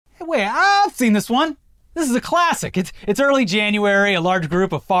wait, I've seen this one. This is a classic. It's early January. A large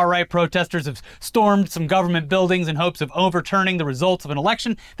group of far-right protesters have stormed some government buildings in hopes of overturning the results of an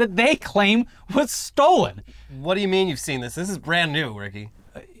election that they claim was stolen. What do you mean you've seen this? This is brand new, Ricky.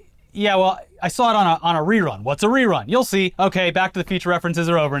 Yeah, well, I saw it on a rerun. What's a rerun? You'll see. Okay, Back to the Future references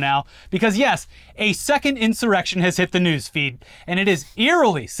are over now. Because yes, a second insurrection has hit the news feed, and it is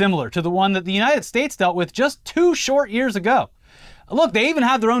eerily similar to the one that the United States dealt with just 2 short years ago. Look, they even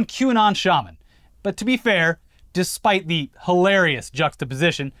have their own QAnon shaman. But to be fair, despite the hilarious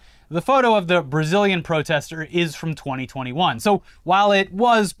juxtaposition, the photo of the Brazilian protester is from 2021. So while it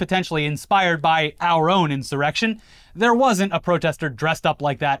was potentially inspired by our own insurrection, there wasn't a protester dressed up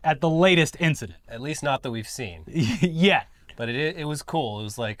like that at the latest incident. At least not that we've seen. Yeah. But it was cool. It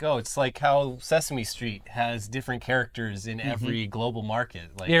was like, oh, it's like how Sesame Street has different characters in every global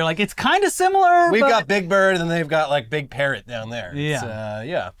market. Like, You're like, it's kind of similar, we've but... got Big Bird and they've got like Big Parrot down there. Yeah.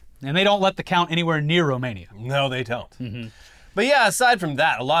 Yeah. And they don't let the count anywhere near Romania. No, they don't. But yeah, aside from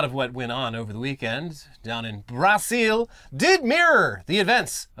that, a lot of what went on over the weekend down in Brazil did mirror the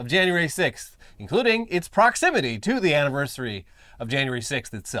events of January 6th, including its proximity to the anniversary of January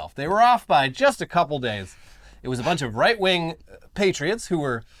 6th itself. They were off by just a couple days. It was a bunch of right-wing patriots who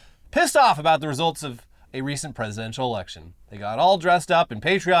were pissed off about the results of a recent presidential election. They got all dressed up in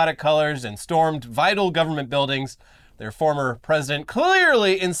patriotic colors and stormed vital government buildings. Their former president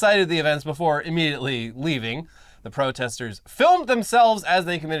clearly incited the events before immediately leaving. The protesters filmed themselves as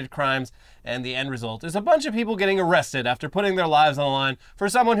they committed crimes, and the end result is a bunch of people getting arrested after putting their lives on the line for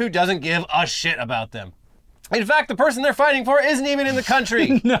someone who doesn't give a shit about them. In fact, the person they're fighting for isn't even in the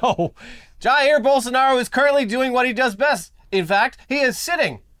country. No. Jair Bolsonaro is currently doing what he does best. In fact, he is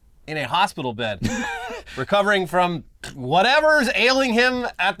sitting in a hospital bed, recovering from whatever's ailing him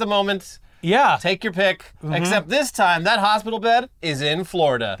at the moment. Yeah. Take your pick. Except this time, that hospital bed is in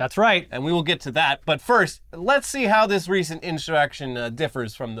Florida. That's right. And we will get to that. But first, let's see how this recent insurrection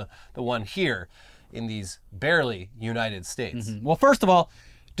differs from the one here in these barely United States. Well, first of all,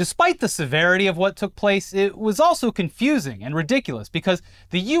 despite the severity of what took place, it was also confusing and ridiculous because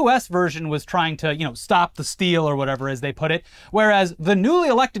the U.S. version was trying to, stop the steal or whatever, as they put it, whereas the newly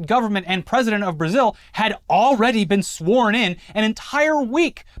elected government and president of Brazil had already been sworn in an entire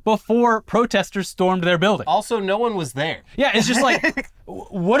week before protesters stormed their building. Also, no one was there. Yeah, it's just like,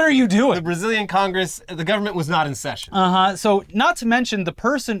 what are you doing? The Brazilian Congress, the government was not in session. So not to mention the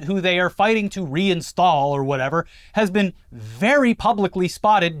person who they are fighting to reinstall or whatever has been very publicly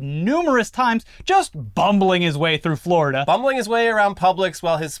spotted numerous times just bumbling his way through Florida. Bumbling his way around Publix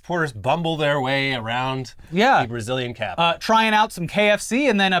while his supporters bumble their way around the Brazilian capital. Trying out some KFC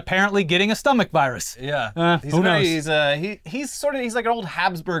and then apparently getting a stomach virus. Yeah. Who knows? He's like an old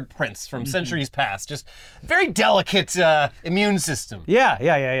Habsburg prince from centuries past. Just very delicate immune system.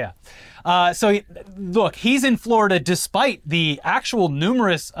 Yeah. So look, he's in Florida despite the actual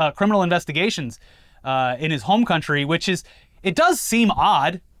numerous criminal investigations in his home country, it does seem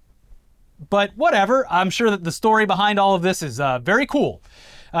odd, but whatever. I'm sure that the story behind all of this is very cool.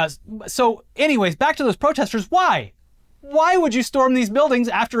 So anyways, back to those protesters. Why? Why would you storm these buildings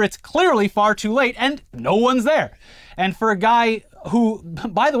after it's clearly far too late and no one's there? And for a guy who,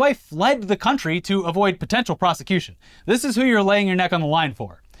 by the way, fled the country to avoid potential prosecution. This is who you're laying your neck on the line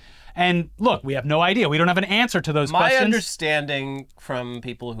for. And look, we have no idea. We don't have an answer to those questions. My understanding from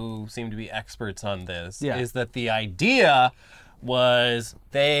people who seem to be experts on this is that the idea was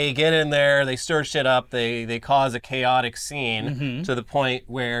they get in there, they stir shit up, they cause a chaotic scene to the point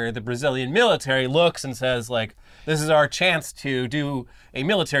where the Brazilian military looks and says, like, this is our chance to do a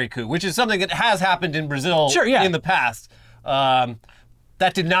military coup, which is something that has happened in Brazil in the past.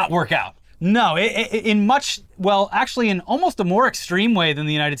 That did not work out. No, in almost a more extreme way than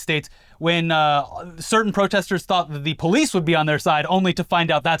the United States, when certain protesters thought that the police would be on their side, only to find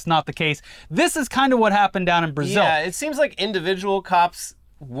out that's not the case. This is kind of what happened down in Brazil. Yeah, it seems like individual cops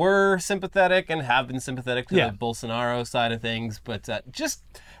were sympathetic and have been sympathetic to the Bolsonaro side of things, but just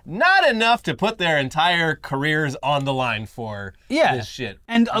not enough to put their entire careers on the line for this shit.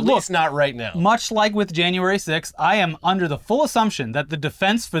 And at least not right now. Much like with January 6th, I am under the full assumption that the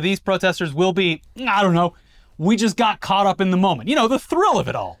defense for these protesters will be, I don't know, we just got caught up in the moment. The thrill of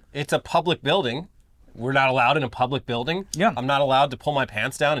it all. It's a public building. We're not allowed in a public building. Yeah. I'm not allowed to pull my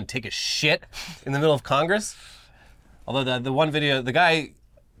pants down and take a shit in the middle of Congress. Although the one video, the guy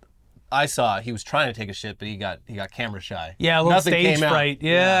I saw, he was trying to take a shit, but he got camera shy. Yeah, a little stage fright.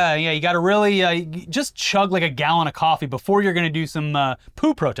 Yeah. You got to really just chug like a gallon of coffee before you're going to do some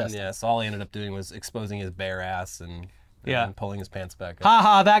poo protesting. Yeah, so all he ended up doing was exposing his bare ass and pulling his pants back up.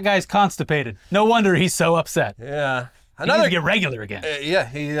 Ha, that guy's constipated. No wonder he's so upset. Yeah. He needs to get regular again. Yeah,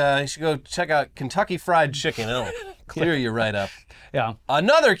 he should go check out Kentucky Fried Chicken. It'll clear you right up. Yeah.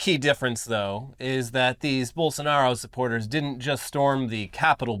 Another key difference, though, is that these Bolsonaro supporters didn't just storm the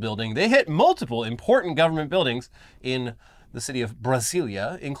Capitol building. They hit multiple important government buildings in the city of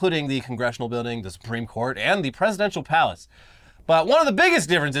Brasilia, including the Congressional Building, the Supreme Court, and the Presidential Palace. But one of the biggest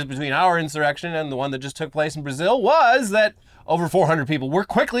differences between our insurrection and the one that just took place in Brazil was that over 400 people were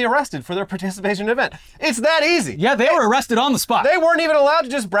quickly arrested for their participation in the event. It's that easy. Yeah, they were arrested on the spot. They weren't even allowed to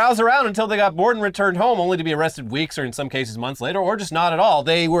just browse around until they got bored and returned home, only to be arrested weeks or in some cases months later, or just not at all.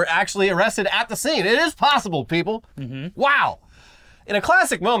 They were actually arrested at the scene. It is possible, people. Wow. In a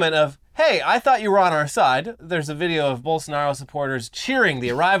classic moment of, hey, I thought you were on our side, there's a video of Bolsonaro supporters cheering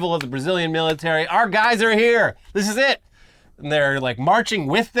the arrival of the Brazilian military. Our guys are here. This is it. And they're like marching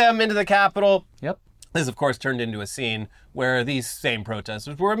with them into the Capitol. Yep. This, of course, turned into a scene where these same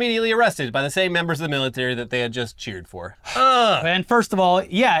protesters were immediately arrested by the same members of the military that they had just cheered for. And first of all,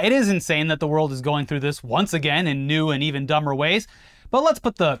 yeah, it is insane that the world is going through this once again in new and even dumber ways. But let's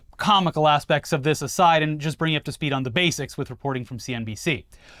put the comical aspects of this aside and just bring you up to speed on the basics with reporting from CNBC.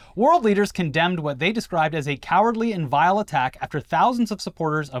 World leaders condemned what they described as a cowardly and vile attack after thousands of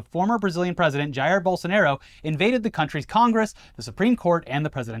supporters of former Brazilian President Jair Bolsonaro invaded the country's Congress, the Supreme Court, and the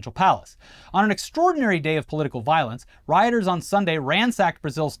presidential palace. On an extraordinary day of political violence, rioters on Sunday ransacked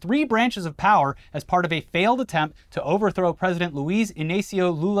Brazil's 3 branches of power as part of a failed attempt to overthrow President Luiz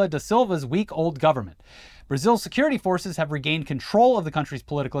Inácio Lula da Silva's week-old government. Brazil's security forces have regained control of the country's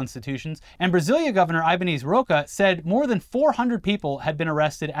political institutions, and Brasilia Governor Ibanez Rocha said more than 400 people had been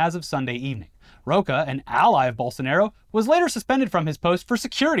arrested as of Sunday evening. Rocha, an ally of Bolsonaro, was later suspended from his post for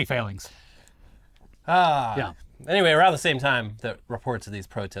security failings. Yeah. Anyway, around the same time that reports of these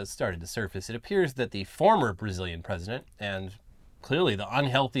protests started to surface, it appears that the former Brazilian president, and clearly the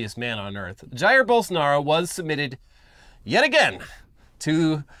unhealthiest man on earth, Jair Bolsonaro, was submitted yet again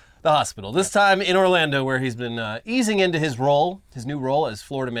to the hospital, this time in Orlando, where he's been easing into his new role as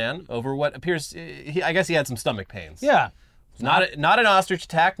Florida man, over what appears, I guess he had some stomach pains. Yeah. Not an ostrich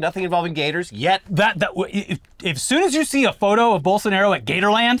attack, nothing involving gators yet. As soon as you see a photo of Bolsonaro at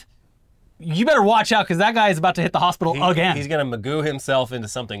Gatorland, you better watch out because that guy is about to hit the hospital again. He's going to magoo himself into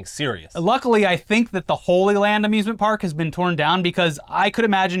something serious. Luckily, I think that the Holy Land amusement park has been torn down because I could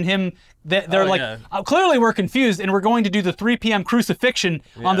imagine him. They're clearly we're confused and we're going to do the 3 p.m. crucifixion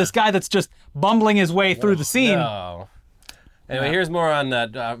on this guy that's just bumbling his way through the scene. No. Anyway, here's more on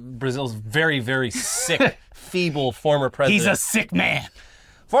Brazil's very, very sick, feeble former president. He's a sick man.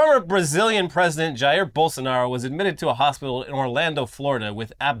 Former Brazilian President Jair Bolsonaro was admitted to a hospital in Orlando, Florida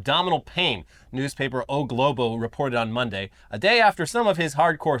with abdominal pain, newspaper O Globo reported on Monday, a day after some of his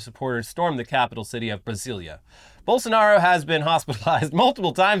hardcore supporters stormed the capital city of Brasilia. Bolsonaro has been hospitalized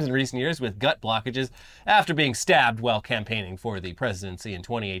multiple times in recent years with gut blockages after being stabbed while campaigning for the presidency in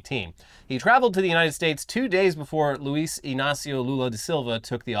 2018. He traveled to the United States 2 days before Luiz Inácio Lula da Silva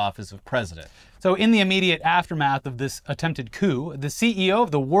took the office of president. So in the immediate aftermath of this attempted coup, the CEO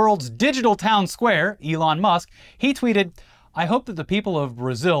of the world's digital town square, Elon Musk, he tweeted, "I hope that the people of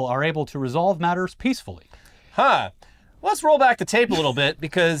Brazil are able to resolve matters peacefully." Let's roll back the tape a little bit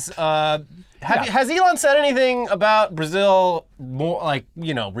because has Elon said anything about Brazil more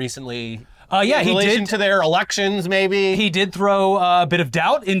recently? He in relation did to their elections, maybe. He did throw a bit of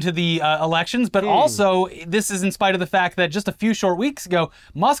doubt into the elections, but also this is in spite of the fact that just a few short weeks ago,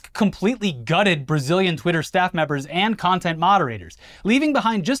 Musk completely gutted Brazilian Twitter staff members and content moderators, leaving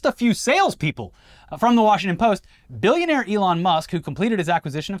behind just a few salespeople. From the Washington Post, billionaire Elon Musk, who completed his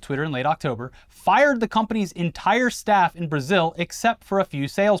acquisition of Twitter in late October, fired the company's entire staff in Brazil except for a few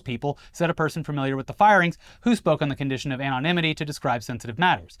salespeople, said a person familiar with the firings who spoke on the condition of anonymity to describe sensitive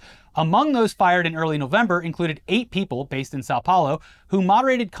matters. Among those fired in early November included 8 people based in Sao Paulo who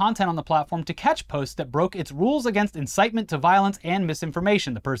moderated content on the platform to catch posts that broke its rules against incitement to violence and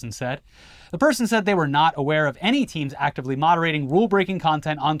misinformation, the person said. The person said they were not aware of any teams actively moderating rule-breaking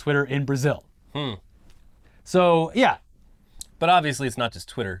content on Twitter in Brazil. So, yeah. But obviously it's not just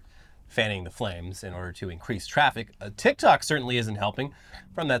Twitter fanning the flames in order to increase traffic. TikTok certainly isn't helping.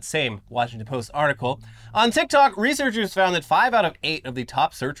 From that same Washington Post article, on TikTok, researchers found that 5 out of 8 of the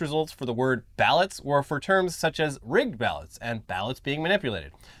top search results for the word ballots were for terms such as rigged ballots and ballots being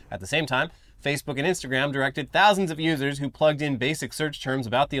manipulated. At the same time, Facebook and Instagram directed thousands of users who plugged in basic search terms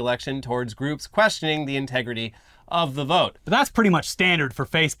about the election towards groups questioning the integrity of the vote. But that's pretty much standard for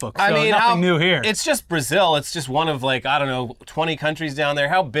Facebook, so nothing new here. It's just Brazil. It's just one of 20 countries down there.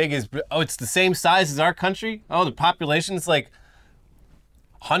 How big is, it's the same size as our country? Oh, the population's like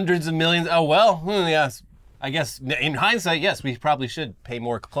hundreds of millions. Oh, well, yes. I guess in hindsight, yes, we probably should pay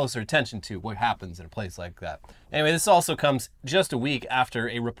more closer attention to what happens in a place like that. Anyway, this also comes just a week after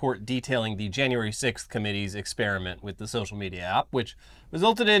a report detailing the January 6th committee's experiment with the social media app, which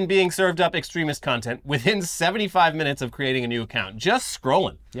resulted in being served up extremist content within 75 minutes of creating a new account. Just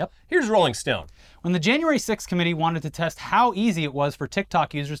scrolling. Yep. Here's Rolling Stone. When the January 6th committee wanted to test how easy it was for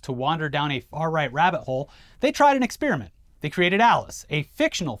TikTok users to wander down a far-right rabbit hole, they tried an experiment. They created Alice, a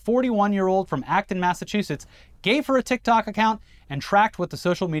fictional 41-year-old from Acton, Massachusetts, gave her a TikTok account, and tracked what the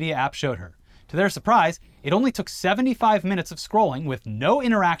social media app showed her. To their surprise, it only took 75 minutes of scrolling with no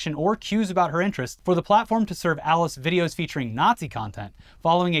interaction or cues about her interests for the platform to serve Alice videos featuring Nazi content,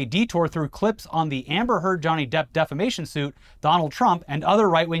 following a detour through clips on the Amber Heard Johnny Depp defamation suit, Donald Trump, and other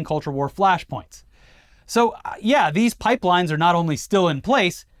right-wing culture war flashpoints. So, yeah, these pipelines are not only still in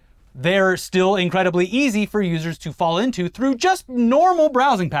place, they're still incredibly easy for users to fall into through just normal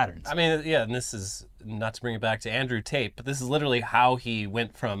browsing patterns. I mean, yeah, and this is, not to bring it back to Andrew Tate, but this is literally how he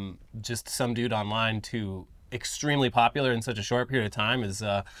went from just some dude online to extremely popular in such a short period of time is,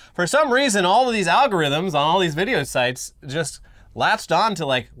 for some reason, all of these algorithms on all these video sites just latched on to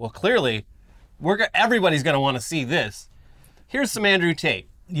like, well, clearly, everybody's going to want to see this. Here's some Andrew Tate.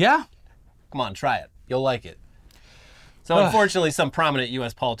 Yeah. Come on, try it. You'll like it. So unfortunately, some prominent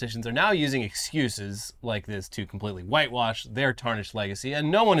U.S. politicians are now using excuses like this to completely whitewash their tarnished legacy,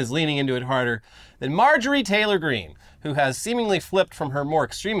 and no one is leaning into it harder than Marjorie Taylor Greene, who has seemingly flipped from her more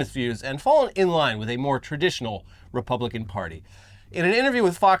extremist views and fallen in line with a more traditional Republican Party. In an interview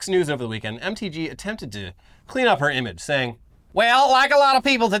with Fox News over the weekend, MTG attempted to clean up her image, saying, "Well, like a lot of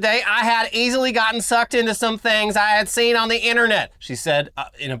people today, I had easily gotten sucked into some things I had seen on the internet," she said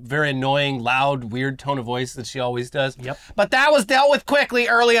in a very annoying, loud, weird tone of voice that she always does. Yep. "But that was dealt with quickly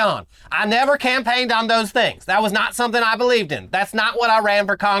early on. I never campaigned on those things. That was not something I believed in. That's not what I ran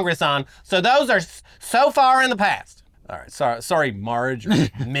for Congress on. So those are so far in the past." All right, sorry, Marge or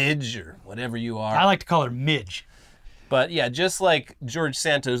Midge or whatever you are. I like to call her Midge. But yeah, just like George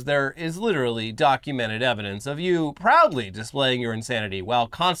Santos, there is literally documented evidence of you proudly displaying your insanity while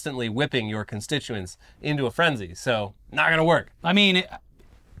constantly whipping your constituents into a frenzy. So, not gonna work. I mean,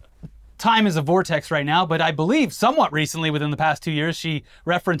 time is a vortex right now, but I believe somewhat recently, within the past 2 years, she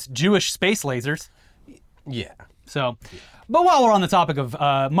referenced Jewish space lasers. Yeah. So, but while we're on the topic of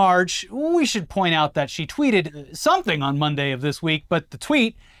Marge, we should point out that she tweeted something on Monday of this week, but the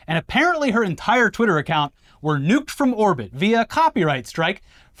tweet, and apparently her entire Twitter account, were nuked from orbit via copyright strike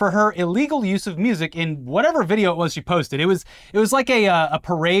for her illegal use of music in whatever video it was she posted. It was like a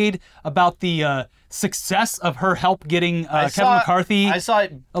parade about the success of her help getting Kevin McCarthy I saw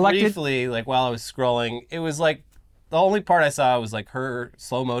it elected. briefly, like while I was scrolling. It was like, the only part I saw was like her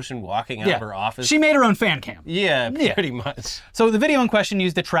slow motion walking out of her office. She made her own fan cam. Yeah, pretty much. So the video in question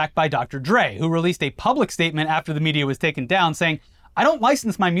used a track by Dr. Dre, who released a public statement after the media was taken down saying, "I don't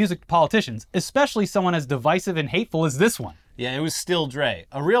license my music to politicians, especially someone as divisive and hateful as this one." Yeah, it was still Dre.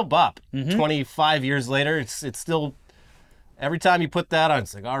 A real bop. 25 years later, it's still, every time you put that on,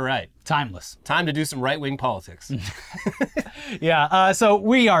 it's like, all right, Timeless. time to do some right-wing politics. Yeah, so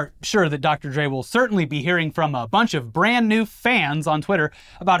we are sure that Dr. Dre will certainly be hearing from a bunch of brand new fans on Twitter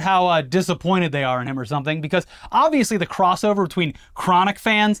about how disappointed they are in him or something, because obviously the crossover between Chronic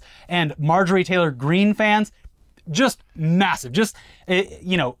fans and Marjorie Taylor Greene fans, just massive. Just,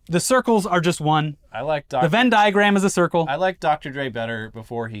 the circles are just one. I like The Venn diagram is a circle. I like Dr. Dre better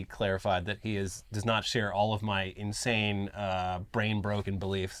before he clarified that he does not share all of my insane, brain-broken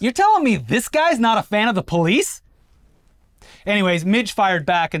beliefs. You're telling me this guy's not a fan of the Police? Anyways, Midge fired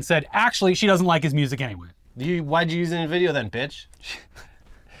back and said, actually, she doesn't like his music anyway. Why'd you use it in a video then, bitch?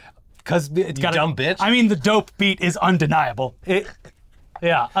 Because it's got dumb bitch. I mean, the dope beat is undeniable.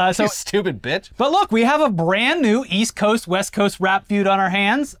 Yeah. So You stupid bitch. But look, we have a brand new East Coast, West Coast rap feud on our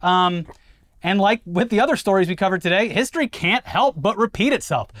hands. And like with the other stories we covered today, history can't help but repeat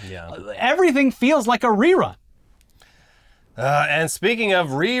itself. Yeah. Everything feels like a rerun. And speaking of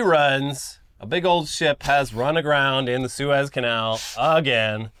reruns, a big old ship has run aground in the Suez Canal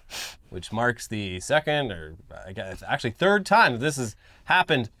again, which marks the second, or I guess actually third time that this has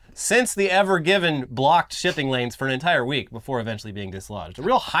happened since the Ever Given blocked shipping lanes for an entire week before eventually being dislodged. A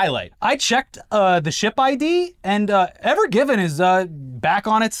real highlight. I checked the ship ID, and Ever Given is back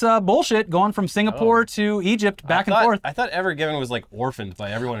on its bullshit, going from Singapore to Egypt, back and forth. I thought Ever Given was like orphaned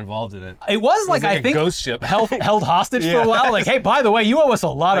by everyone involved in it. It was like, like I a think, ghost ship. held hostage for a while. Like, hey, by the way, you owe us a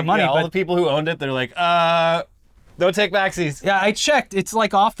lot of money. Yeah, all but the people who owned it, they're like, don't take backsies. yeah, I checked. It's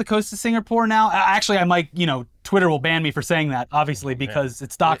like off the coast of Singapore now. Actually, I might, Twitter will ban me for saying that, obviously, because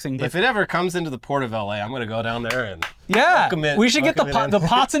it's doxing. But If it ever comes into the port of LA, I'm going to go down there and Yeah, commit. we should get the Welcome it in.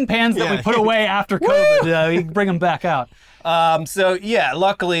 pots and pans that we Yeah. put away after COVID. We can bring them back out. So yeah,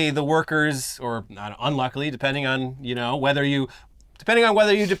 luckily the workers, or not unluckily, depending on whether you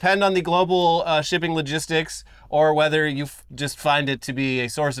depend on the global shipping logistics or whether you just find it to be a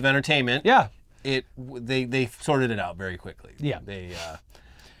source of entertainment. Yeah. They sorted it out very quickly. Yeah.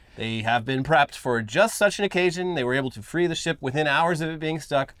 They have been prepped for just such an occasion. They were able to free the ship within hours of it being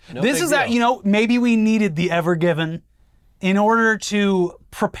stuck. No This big is that, deal. maybe we needed the Ever Given in order to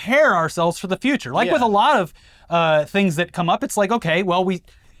prepare ourselves for the future. Like with Yeah. a lot of things that come up, it's like, okay, well,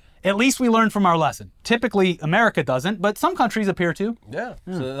 at least we learned from our lesson. Typically, America doesn't, but some countries appear to. Yeah.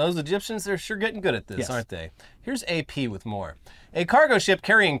 So those Egyptians, they're sure getting good at this, Yes. aren't they? Here's AP with more. A cargo ship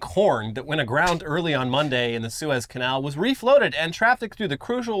carrying corn that went aground early on Monday in the Suez Canal was refloated and traffic through the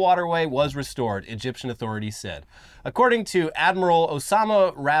crucial waterway was restored, Egyptian authorities said. According to Admiral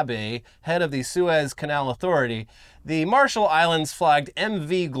Osama Rabe, head of the Suez Canal Authority, the Marshall Islands flagged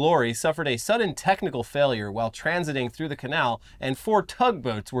MV Glory suffered a sudden technical failure while transiting through the canal, and 4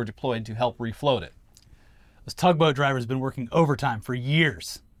 tugboats were deployed to help refloat it. Those tugboat drivers have been working overtime for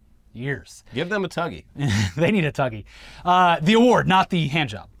years. Years. Give them a tuggy. They need a tuggy. The award, not the hand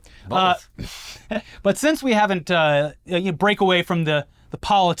job. Both. But since we haven't break away from the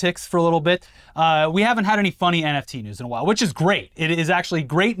politics for a little bit, we haven't had any funny NFT news in a while, which is great. It is actually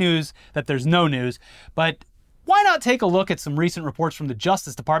great news that there's no news. But why not take a look at some recent reports from the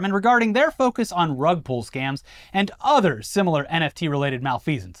Justice Department regarding their focus on rug pull scams and other similar NFT-related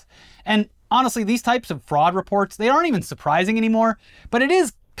malfeasance? And honestly, these types of fraud reports, they aren't even surprising anymore, but it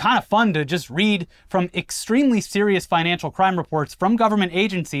is kind of fun to just read from extremely serious financial crime reports from government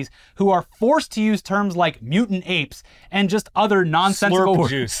agencies who are forced to use terms like mutant apes and just other nonsensical Slurp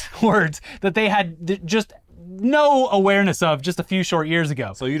juice. words that they had just no awareness of just a few short years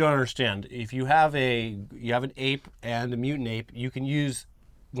ago. So you don't understand. If you have an ape and a mutant ape, you can use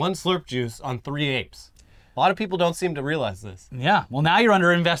 1 slurp juice on 3 apes. A lot of people don't seem to realize this. Yeah, well, now you're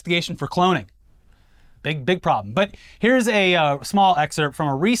under investigation for cloning. Big problem. But here's a small excerpt from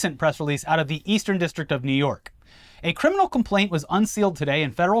a recent press release out of the Eastern District of New York. A criminal complaint was unsealed today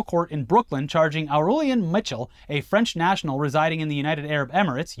in federal court in Brooklyn charging Aurelien Mitchell, a French national residing in the United Arab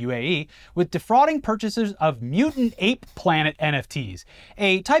Emirates, UAE, with defrauding purchasers of Mutant Ape Planet NFTs,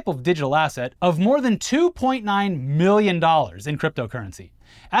 a type of digital asset, of more than $2.9 million in cryptocurrency.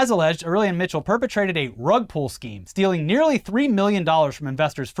 As alleged, Aurelien Mitchell perpetrated a rug pull scheme, stealing nearly $3 million from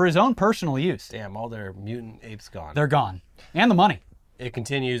investors for his own personal use. Damn, all their mutant apes gone. They're gone. And the money. It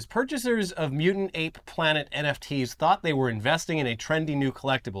continues, purchasers of Mutant Ape Planet NFTs thought they were investing in a trendy new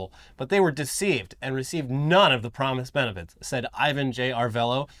collectible, but they were deceived and received none of the promised benefits, said Ivan J.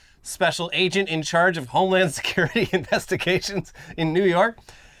 Arvello, special agent in charge of Homeland Security investigations in New York.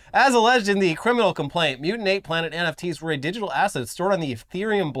 As alleged in the criminal complaint, Mutant Ape Planet NFTs were a digital asset stored on the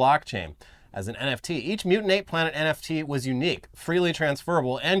Ethereum blockchain. As an NFT, each Mutant Ape Planet NFT was unique, freely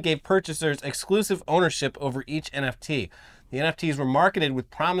transferable, and gave purchasers exclusive ownership over each NFT. The NFTs were marketed with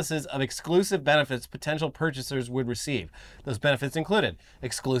promises of exclusive benefits potential purchasers would receive. Those benefits included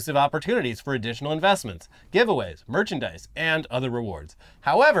exclusive opportunities for additional investments, giveaways, merchandise, and other rewards.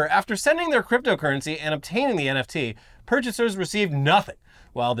 However, after sending their cryptocurrency and obtaining the NFT, purchasers received nothing,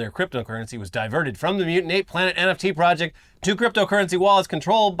 while their cryptocurrency was diverted from the Mutant Ape Planet NFT project to cryptocurrency wallets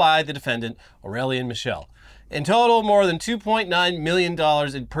controlled by the defendant, Aurelien Mitchell. In total, more than $2.9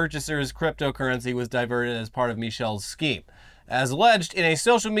 million in purchasers' cryptocurrency was diverted as part of Michel's scheme. As alleged in a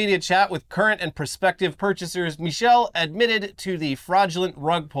social media chat with current and prospective purchasers, Michel admitted to the fraudulent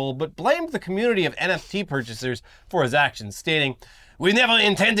rug pull, but blamed the community of NFT purchasers for his actions, stating, "We never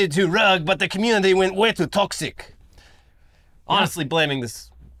intended to rug, but the community went way too toxic." Honestly, blaming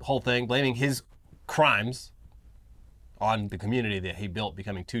this whole thing, blaming his crimes on the community that he built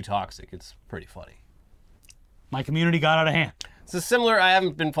becoming too toxic, it's pretty funny. My community got out of hand. So similar, I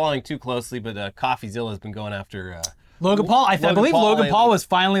haven't been following too closely, but CoffeeZilla has been going after Logan Paul, I believe Logan Paul was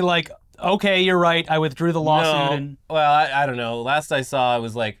finally like, okay, you're right, I withdrew the lawsuit. No, well, I don't know. Last I saw, it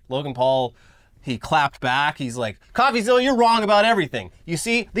was like Logan Paul, he clapped back. He's like, CoffeeZilla, you're wrong about everything. You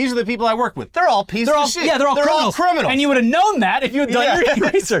see, these are the people I work with. They're all pieces of shit. Yeah, they're all criminals. And you would have known that if you had done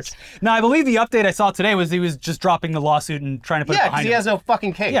your research. Now, I believe the update I saw today was he was just dropping the lawsuit and trying to put it behind him. Yeah, because he has no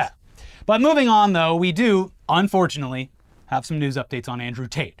fucking case. Yeah. But moving on, though, we do, unfortunately, have some news updates on Andrew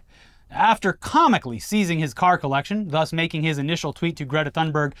Tate. After comically seizing his car collection, thus making his initial tweet to Greta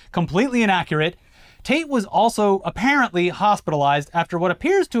Thunberg completely inaccurate, Tate was also apparently hospitalized after what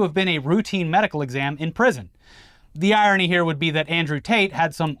appears to have been a routine medical exam in prison. The irony here would be that Andrew Tate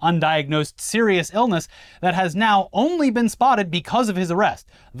had some undiagnosed serious illness that has now only been spotted because of his arrest,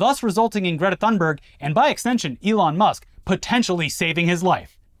 thus resulting in Greta Thunberg, and by extension Elon Musk, potentially saving his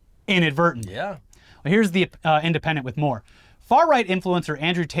life inadvertently. Yeah. Well, here's the Independent with more. Far-right influencer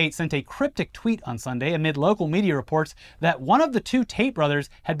Andrew Tate sent a cryptic tweet on Sunday amid local media reports that one of the two Tate brothers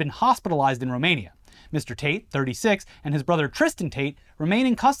had been hospitalized in Romania. Mr. Tate, 36, and his brother Tristan Tate remain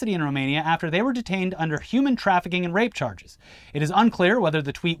in custody in Romania after they were detained under human trafficking and rape charges. It is unclear whether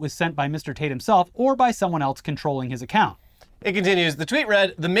the tweet was sent by Mr. Tate himself or by someone else controlling his account. It continues. The tweet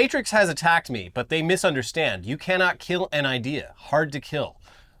read, "The Matrix has attacked me, but they misunderstand. You cannot kill an idea. Hard to kill."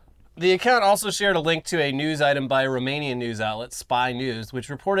 The account also shared a link to a news item by a Romanian news outlet, Spy News, which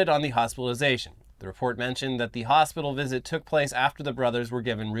reported on the hospitalization. The report mentioned that the hospital visit took place after the brothers were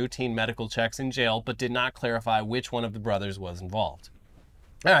given routine medical checks in jail, but did not clarify which one of the brothers was involved.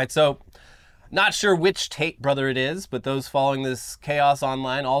 All right, so not sure which Tate brother it is, but those following this chaos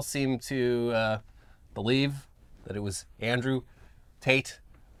online all seem to believe that it was Andrew Tate,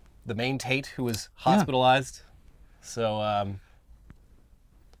 the main Tate, who was hospitalized. So,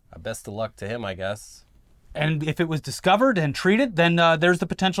 best of luck to him, I guess. And if it was discovered and treated, then there's the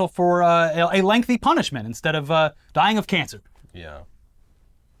potential for a lengthy punishment instead of dying of cancer. Yeah.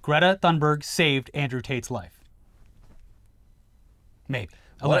 Greta Thunberg saved Andrew Tate's life. Maybe.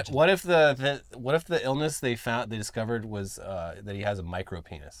 What if the illness they discovered was that he has a micro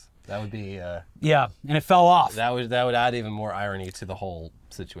penis? That would be yeah, and it fell off. that would add even more irony to the whole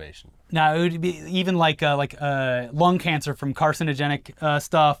situation. Now it would be even like lung cancer from carcinogenic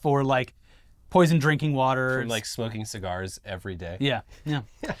stuff, or like poison drinking water, From like smoking cigars every day. Yeah.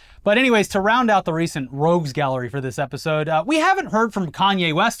 But anyways, to round out the recent rogues gallery for this episode, we haven't heard from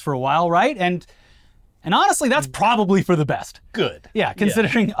Kanye West for a while, right? And honestly, that's probably for the best. Good. Yeah,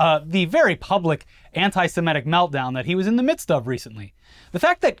 considering the very public anti-Semitic meltdown that he was in the midst of recently. The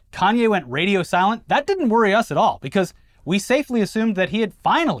fact that Kanye went radio silent, that didn't worry us at all, because we safely assumed that he had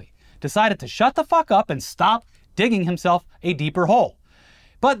finally decided to shut the fuck up and stop digging himself a deeper hole.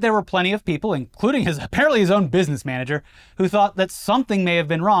 But there were plenty of people, including apparently his own business manager, who thought that something may have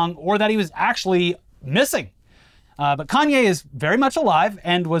been wrong or that he was actually missing. But Kanye is very much alive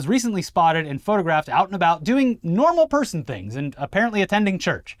and was recently spotted and photographed out and about doing normal person things and apparently attending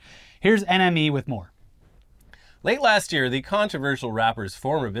church. Here's NME with more. Late last year, the controversial rapper's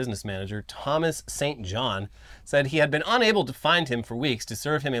former business manager, Thomas St. John, said he had been unable to find him for weeks to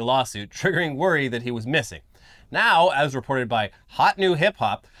serve him a lawsuit, triggering worry that he was missing. Now, as reported by Hot New Hip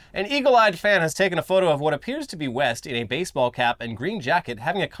Hop, an eagle-eyed fan has taken a photo of what appears to be West in a baseball cap and green jacket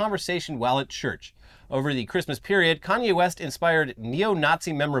having a conversation while at church. Over the Christmas period, Kanye West-inspired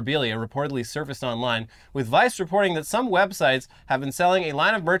neo-Nazi memorabilia reportedly surfaced online, with Vice reporting that some websites have been selling a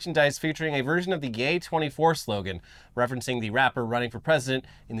line of merchandise featuring a version of the Yay 24 slogan, referencing the rapper running for president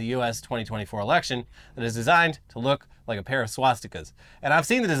in the U.S. 2024 election, that is designed to look like a pair of swastikas. And I've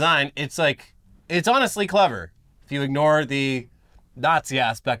seen the design. It's honestly clever, if you ignore the Nazi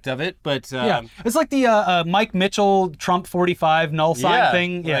aspect of it, but yeah, it's like the Mike Mitchell Trump 45 null sign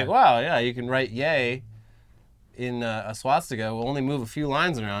thing. Yeah, like, wow, yeah, you can write "yay" in a swastika. We'll only move a few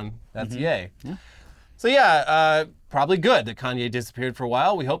lines around. That's yay. Yeah. So yeah, probably good that Kanye disappeared for a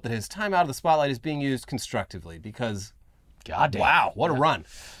while. We hope that his time out of the spotlight is being used constructively, because goddamn, wow, what a run!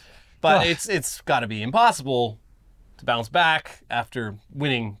 But it's got to be impossible to bounce back after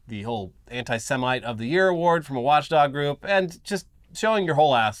winning the whole Anti-Semite of the Year award from a watchdog group and just showing your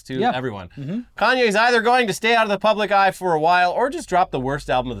whole ass to everyone. Kanye's either going to stay out of the public eye for a while or just drop the worst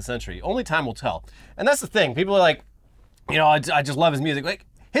album of the century. Only time will tell. And that's the thing. People are like, I just love his music. Like,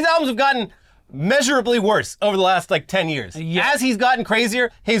 his albums have gotten measurably worse over the last 10 years. Yeah. As he's gotten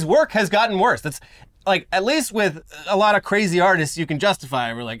crazier, his work has gotten worse. That's like, at least with a lot of crazy artists, you can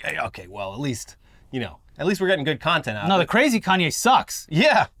justify. We're like, hey, okay, well, at least we're getting good content out of it. No, the crazy Kanye sucks.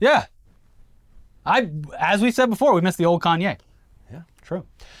 Yeah. Yeah. As we said before, we missed the old Kanye. Yeah. True.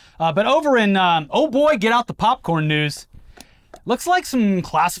 But over in, oh boy, get out the popcorn news. Looks like some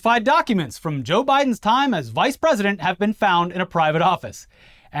classified documents from Joe Biden's time as vice president have been found in a private office.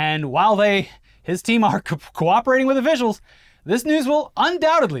 And while his team are cooperating with officials, this news will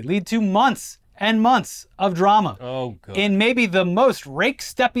undoubtedly lead to months and months of drama. Oh, good. In maybe the most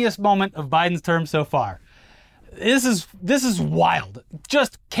rake-steppiest moment of Biden's term so far. This is wild.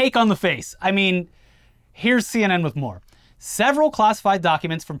 Just cake on the face. I mean, here's CNN with more. Several classified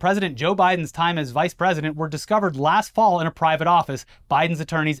documents from President Joe Biden's time as vice president were discovered last fall in a private office, Biden's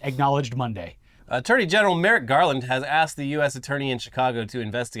attorneys acknowledged Monday. Attorney General Merrick Garland has asked the U.S. Attorney in Chicago to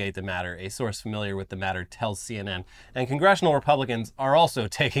investigate the matter, a source familiar with the matter tells CNN. And congressional Republicans are also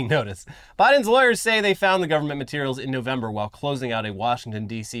taking notice. Biden's lawyers say they found the government materials in November while closing out a Washington,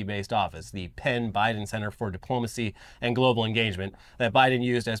 D.C.-based office, the Penn Biden Center for Diplomacy and Global Engagement, that Biden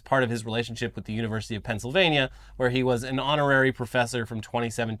used as part of his relationship with the University of Pennsylvania, where he was an honorary professor from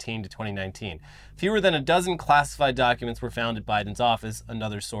 2017 to 2019. Fewer than a dozen classified documents were found at Biden's office,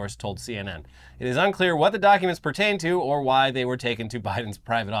 another source told CNN. It is unclear what the documents pertain to or why they were taken to Biden's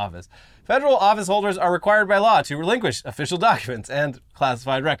private office. Federal office holders are required by law to relinquish official documents and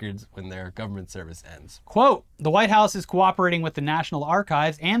classified records when their government service ends. Quote, the White House is cooperating with the National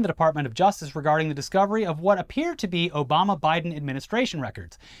Archives and the Department of Justice regarding the discovery of what appear to be Obama-Biden administration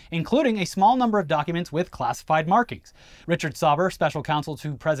records, including a small number of documents with classified markings. Richard Sauber, special counsel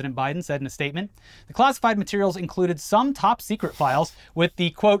to President Biden, said in a statement, the classified materials included some top secret files with the,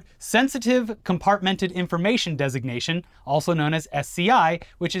 quote, sensitive compartmented information designation, also known as SCI,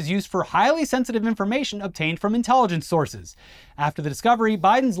 which is used for highly sensitive information obtained from intelligence sources. After the discovery,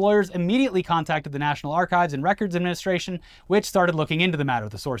 Biden's lawyers immediately contacted the National Archives and Records Administration, which started looking into the matter,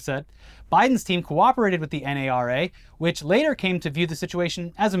 the source said. Biden's team cooperated with the NARA, which later came to view the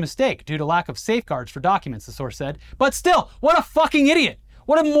situation as a mistake due to lack of safeguards for documents, the source said. But still, what a fucking idiot!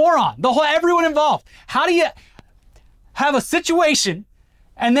 What a moron! Everyone involved. How do you have a situation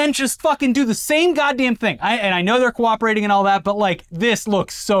and then just fucking do the same goddamn thing? I know they're cooperating and all that, but like, this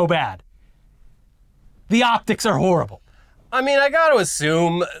looks so bad. The optics are horrible. I mean, I got to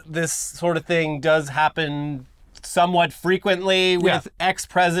assume this sort of thing does happen somewhat frequently with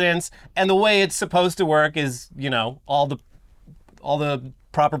ex-presidents, and the way it's supposed to work is, you know, all the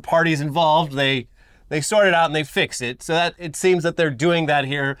proper parties involved, they sort it out and they fix it. So that it seems that they're doing that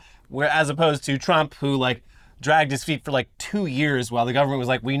here, where as opposed to Trump, who like dragged his feet for like 2 years while the government was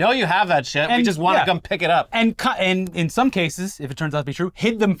like, we know you have that shit, we just want to come pick it up. And in some cases, if it turns out to be true,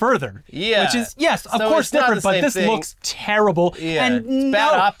 hid them further. Yeah. Which is, yes, of course different, but this looks terrible. Yeah, and it's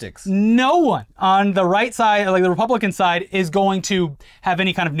bad optics. No one on the right side, like the Republican side, is going to have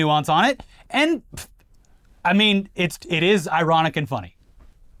any kind of nuance on it. And I mean, it is ironic and funny.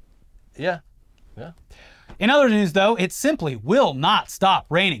 Yeah. Yeah. In other news, though, it simply will not stop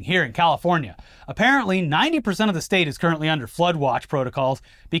raining here in California. Apparently, 90% of the state is currently under flood watch protocols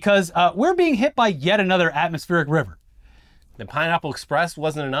because we're being hit by yet another atmospheric river. The Pineapple Express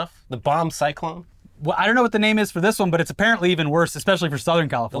wasn't enough? The bomb cyclone? Well, I don't know what the name is for this one, but it's apparently even worse, especially for Southern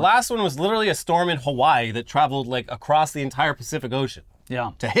The California. last one was literally a storm in Hawaii that traveled like across the entire Pacific Ocean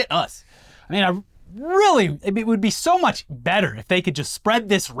Yeah. to hit us. I mean, it would be so much better if they could just spread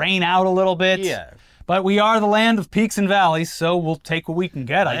this rain out a little bit. Yeah. But we are the land of peaks and valleys, so we'll take what we can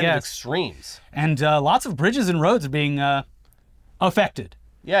get, I Land of guess. extremes. And lots of bridges and roads are being affected.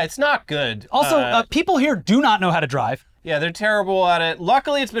 Yeah, it's not good. Also, people here do not know how to drive. Yeah, they're terrible at it.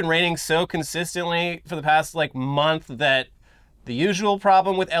 Luckily, it's been raining so consistently for the past like month that the usual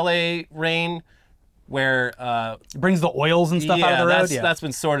problem with LA rain, where It brings the oils and stuff out of the road. that's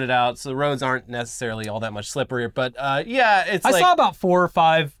been sorted out, so the roads aren't necessarily all that much slipperier. But yeah, it's I like saw about 4 or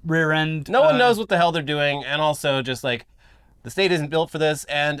 5 rear end. no one knows what the hell they're doing, and also just like the state isn't built for this,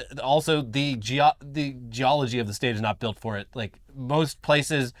 and also the geology of the state is not built for it. Like most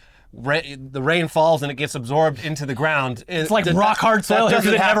places, the rain falls and it gets absorbed into the ground. It's like rock hard soil because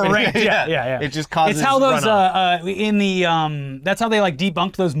it never rains. Yeah. It just causes It's how those runoff. that's how they like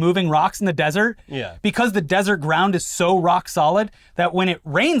debunked those moving rocks in the desert. Yeah. Because the desert ground is so rock solid that when it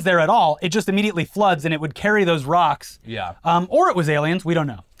rains there at all, it just immediately floods and it would carry those rocks. Yeah. Or it was aliens. We don't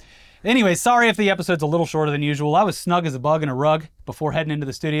know. Anyway, sorry if the episode's a little shorter than usual. I was snug as a bug in a rug before heading into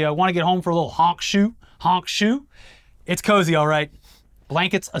the studio. Want to get home for a little honk shoe. It's cozy, all right.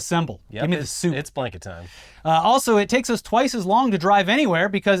 Blankets assemble. Yep, Give me the soup. It's blanket time. Also, it takes us twice as long to drive anywhere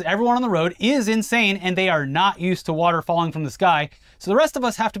because everyone on the road is insane and they are not used to water falling from the sky. So the rest of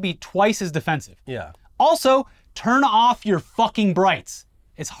us have to be twice as defensive. Yeah. Also, turn off your fucking brights.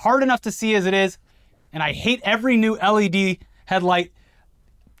 It's hard enough to see as it is, and I hate every new LED headlight.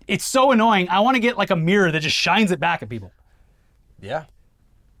 It's so annoying. I want to get like a mirror that just shines it back at people. Yeah.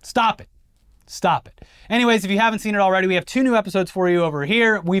 Stop it. Anyways, if you haven't seen it already, we have 2 new episodes for you over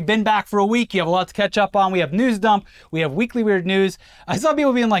here. We've been back for a week. You have a lot to catch up on. We have News Dump. We have Weekly Weird News. I saw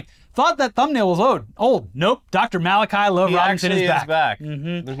people being like, thought that thumbnail was old. Nope. Dr. Malachi Love He Robinson actually is back.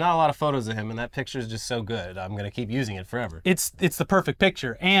 Mm-hmm. There's not a lot of photos of him, and that picture is just so good. I'm going to keep using it forever. It's the perfect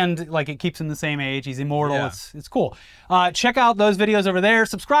picture, and like it keeps him the same age. He's immortal. Yeah. It's cool. Check out those videos over there.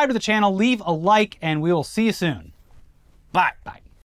 Subscribe to the channel. Leave a like, and we will see you soon. Bye. Bye.